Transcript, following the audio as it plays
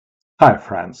Hi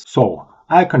friends, so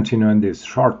I continue in this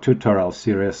short tutorial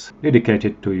series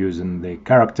dedicated to using the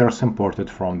characters imported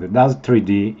from the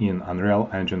Daz3d in Unreal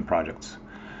Engine projects.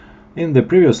 In the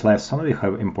previous lesson we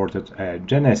have imported a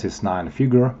Genesis 9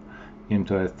 figure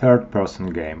into a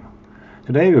third-person game.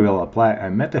 Today we will apply a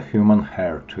Metahuman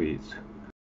Hair to it.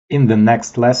 In the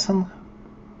next lesson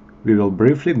we will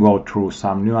briefly go through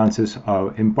some nuances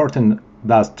of importing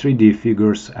Daz3d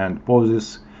figures and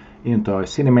poses into a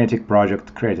cinematic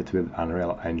project created with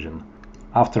Unreal Engine.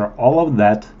 After all of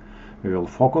that, we will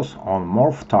focus on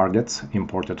morph targets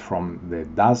imported from the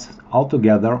Daz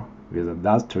altogether with a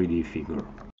Daz3d figure.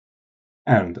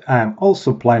 And I am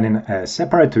also planning a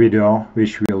separate video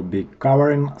which will be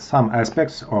covering some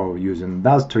aspects of using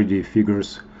Daz3d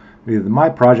figures with my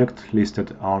project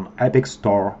listed on Epic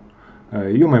Store.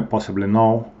 You may possibly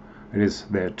know it is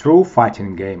the true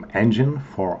fighting game engine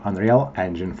for Unreal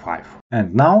Engine 5.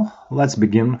 And now let's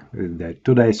begin with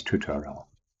today's tutorial.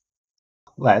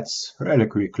 Let's really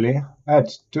quickly add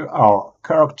to our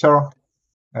character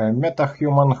a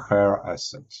Metahuman Hair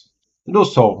asset. To do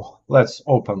so, let's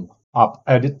open up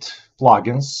Edit,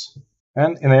 Plugins,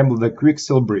 and enable the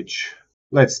Quixel bridge.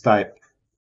 Let's type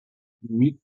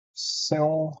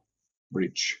Quixel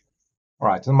bridge.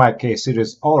 Right, in my case it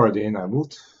is already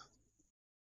enabled.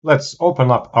 Let's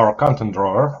open up our content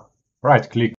drawer,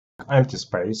 right-click empty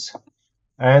space,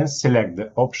 and select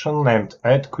the option named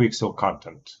Add Quixel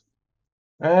Content.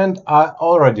 And I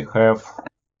already have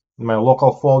my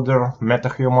local folder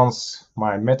Metahumans,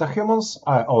 my Metahumans.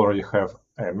 I already have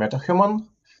a Metahuman.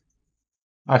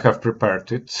 I have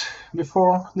prepared it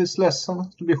before this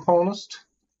lesson, to be honest,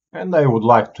 and I would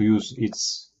like to use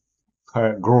its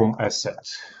groom asset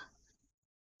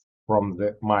from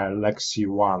my Lexi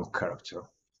 1 character.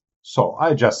 So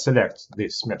I just select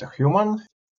this Metahuman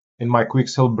in my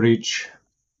Quixel bridge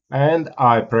and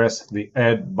I press the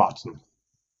Add button.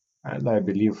 And I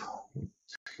believe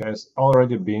it has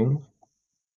already been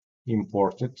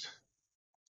imported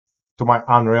to my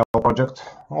Unreal project.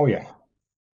 Oh yeah,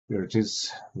 here it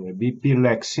is, the BP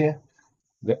Lexi.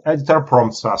 The editor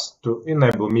prompts us to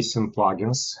enable missing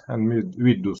plugins, and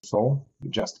we do so. We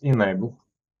just enable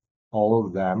all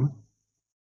of them.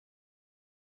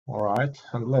 Alright,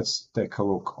 and let's take a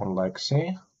look on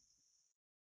Lexi.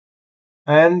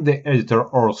 And the editor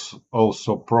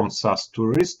also prompts us to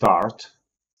restart.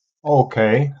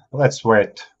 Okay, let's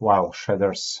wait while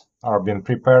shaders are being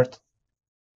prepared.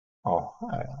 Oh,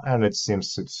 and it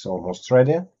seems it's almost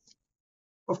ready.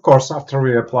 Of course, after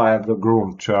we apply the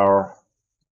groom to our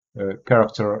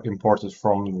character imported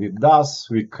from the Daz,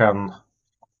 we can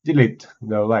delete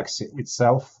the Lexi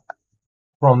itself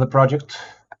from the project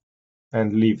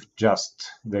and leave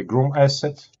just the groom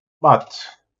asset. But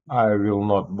I will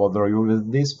not bother you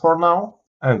with this for now.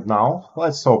 And now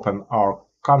let's open our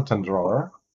content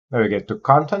drawer. Navigate to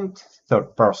Content,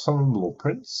 Third-Person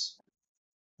Blueprints,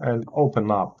 and open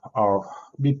up our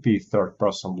BP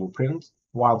Third-Person Blueprint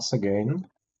once again.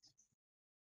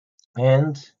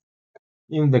 And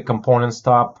in the Components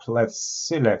tab, let's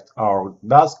select our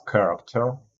Daz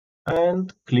character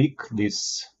and click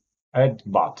this Add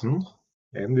button.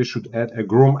 And we should add a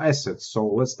groom asset. So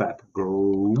let's type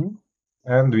groom,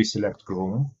 and we select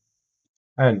groom.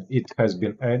 And it has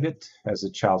been added as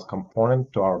a child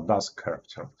component to our Daz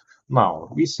character. Now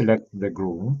we select the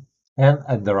groom, and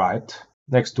at the right,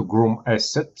 next to groom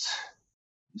asset,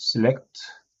 select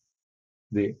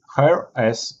the hair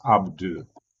as updo.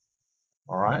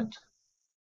 Alright,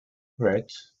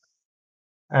 great.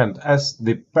 And as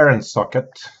the parent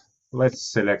socket, let's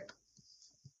select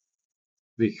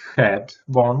the head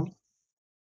one.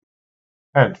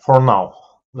 And for now,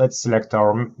 let's select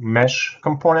our mesh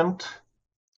component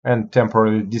and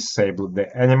temporarily disable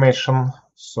the animation.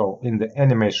 So in the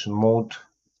animation mode,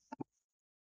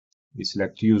 we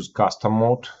select use custom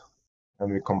mode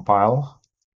and we compile.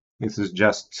 This is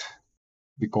just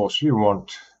because we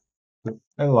want to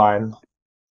align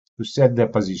to set the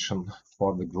position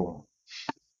for the groom.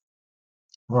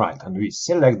 Right, and we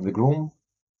select the groom.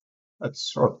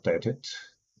 Let's rotate it.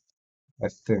 I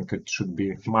think it should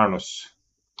be minus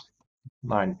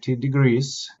 90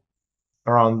 degrees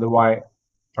around the Y,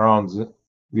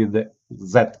 with the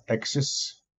Z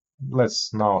axis.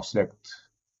 Let's now select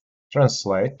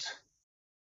translate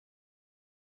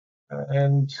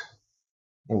and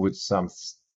move it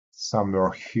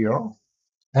somewhere here.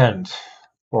 And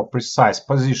for precise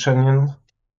positioning,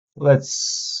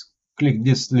 let's click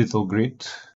this little grid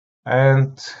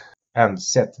and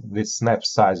set the snap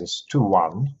sizes to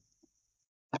 1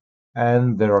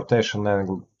 and the rotation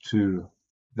angle to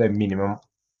the minimal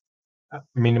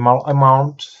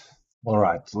amount. All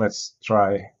right, let's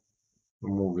try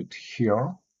Move it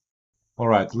here.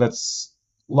 Alright, let's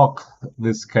lock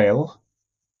the scale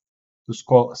to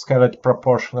scale it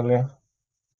proportionally.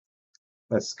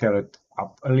 Let's scale it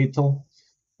up a little.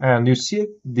 And you see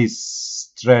this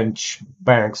strange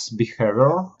Banks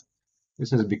behavior.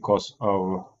 This is because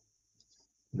of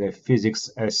the physics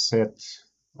asset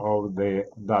of the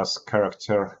Daz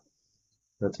character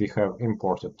that we have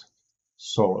imported.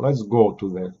 So let's go to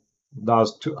the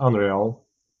Daz2 Unreal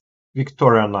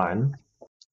Victoria 9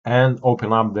 and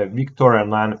open up the Victoria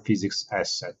 9 physics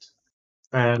asset.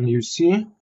 And you see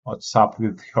what's up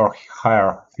with her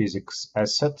hair physics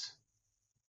asset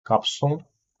capsule.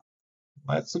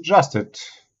 Let's adjust it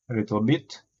a little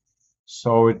bit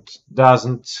so it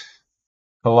doesn't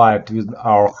collide with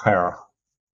our hair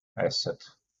asset.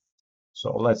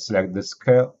 So let's select the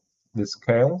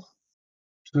scale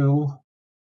tool,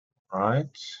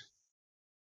 right?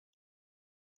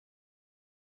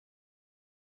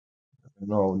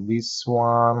 This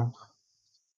one,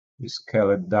 we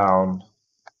scale it down,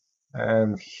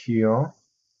 and here,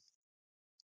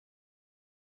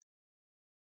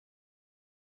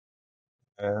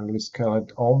 and we scale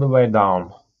it all the way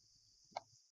down.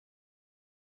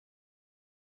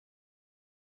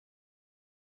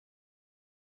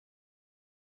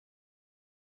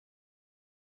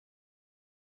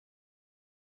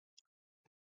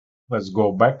 Let's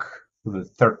go back to the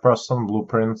third person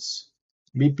blueprints,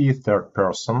 BP third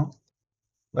person.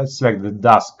 Let's select the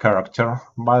Daz character.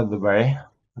 By the way,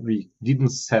 we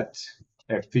didn't set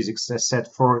a physics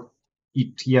asset for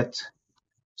it yet.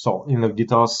 So in the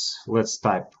details, let's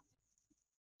type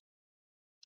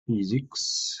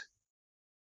physics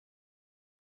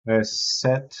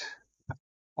asset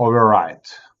override.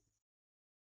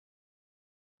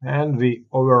 And we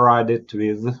override it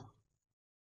with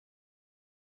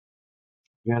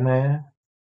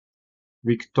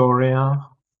Victoria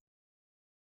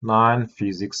 9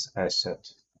 physics asset.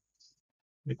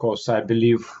 Because I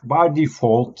believe by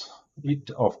default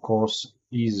it of course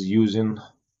is using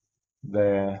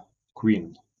the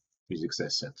Quinn physics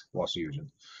asset was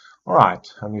using. Alright,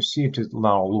 and you see it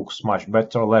now looks much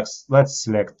better. Let's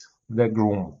select the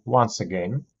groom once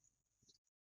again.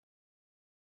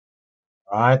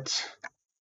 Right,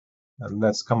 and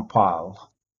let's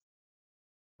compile.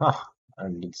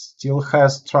 And it still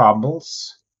has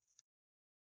troubles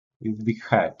with the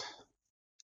head.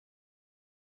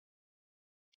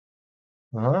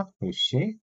 You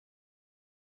see?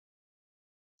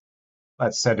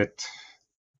 Let's edit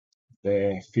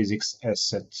the physics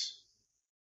asset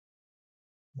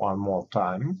one more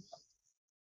time.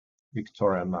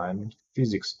 Victoria 9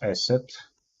 physics asset.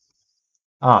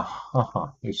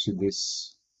 You see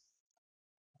this.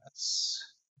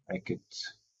 Let's make it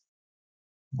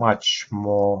much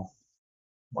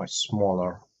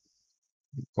smaller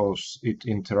because it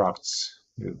interacts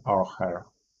with our hair.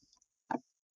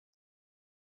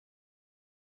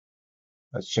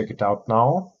 Let's check it out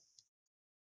now.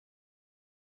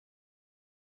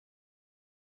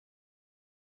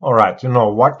 Alright, you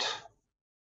know what?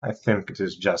 I think it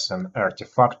is just an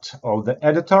artifact of the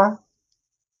editor,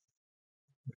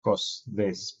 because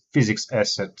this physics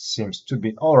asset seems to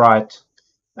be alright,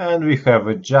 and we have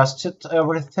adjusted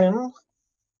everything.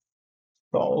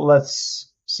 So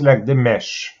let's select the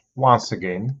mesh once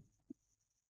again.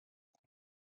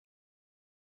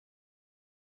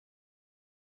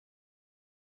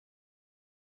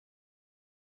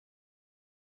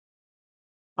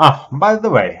 By the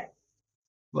way,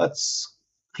 let's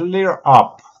clear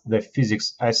up the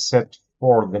physics asset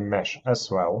for the mesh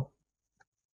as well.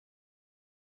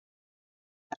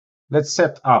 Let's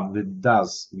set up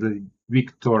the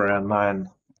Victoria 9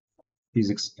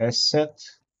 physics asset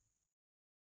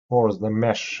for the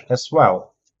mesh as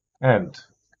well. And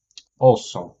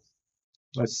also,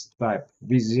 let's type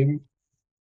visim.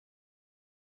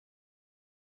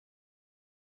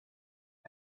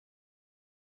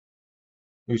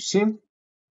 You see,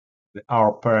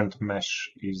 our parent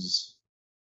mesh is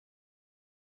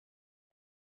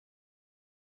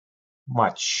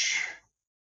much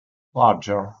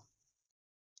larger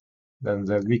than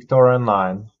the Victoria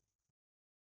 9.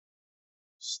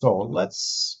 So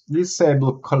let's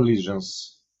disable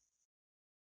collisions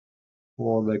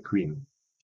for the Queen.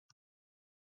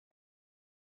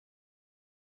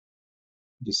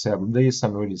 Disable this,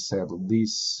 and we disable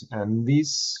this and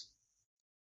this.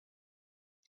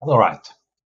 Alright,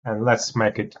 and let's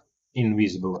make it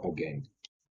invisible again.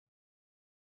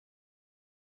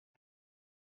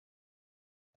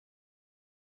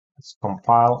 Let's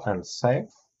compile and save.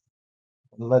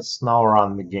 Let's now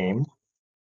run the game.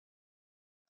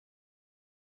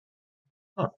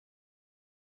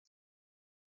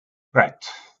 Right.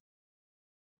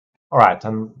 Alright,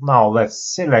 and now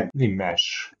let's select the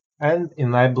mesh and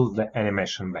enable the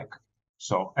animation back.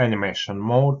 So animation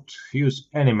mode, use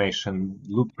animation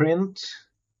blueprint,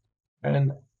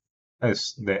 and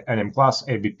as the anim class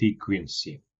ABP Quinn.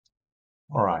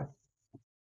 Alright.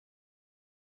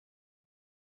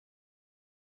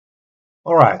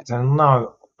 Alright, and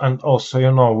now, and also,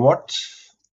 you know what?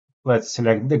 Let's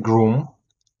select the groom,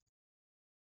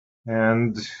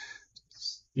 and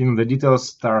in the details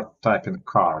start typing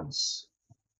cards.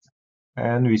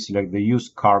 And we select the use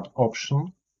card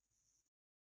option,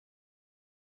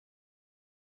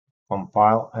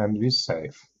 compile, and we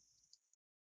save.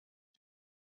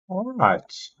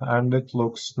 Alright, and it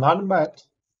looks not bad.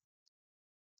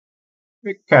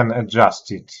 We can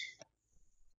adjust it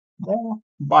more,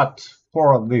 but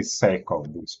for the sake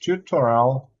of this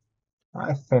tutorial,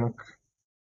 I think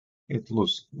it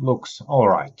looks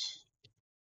alright.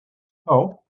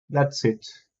 So, that's it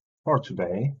for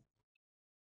today.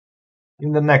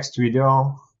 In the next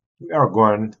video, we are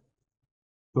going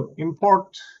to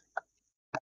import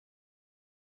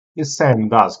the same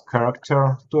Daz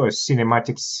character to a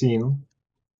cinematic scene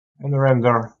and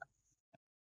render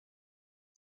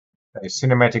a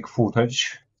cinematic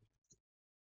footage.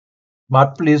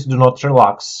 But please do not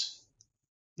relax.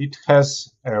 It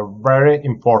has a very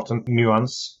important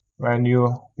nuance when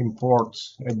you import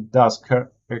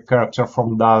a character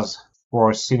from Daz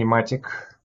for cinematic.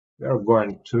 We are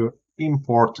going to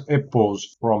import a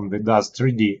pose from the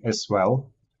Daz3d as well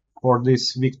for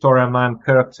this Victorian Man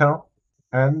character,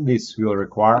 and this will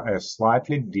require a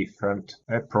slightly different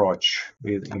approach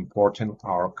with importing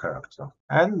our character.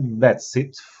 And that's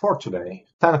it for today.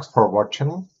 Thanks for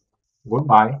watching.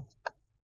 Goodbye.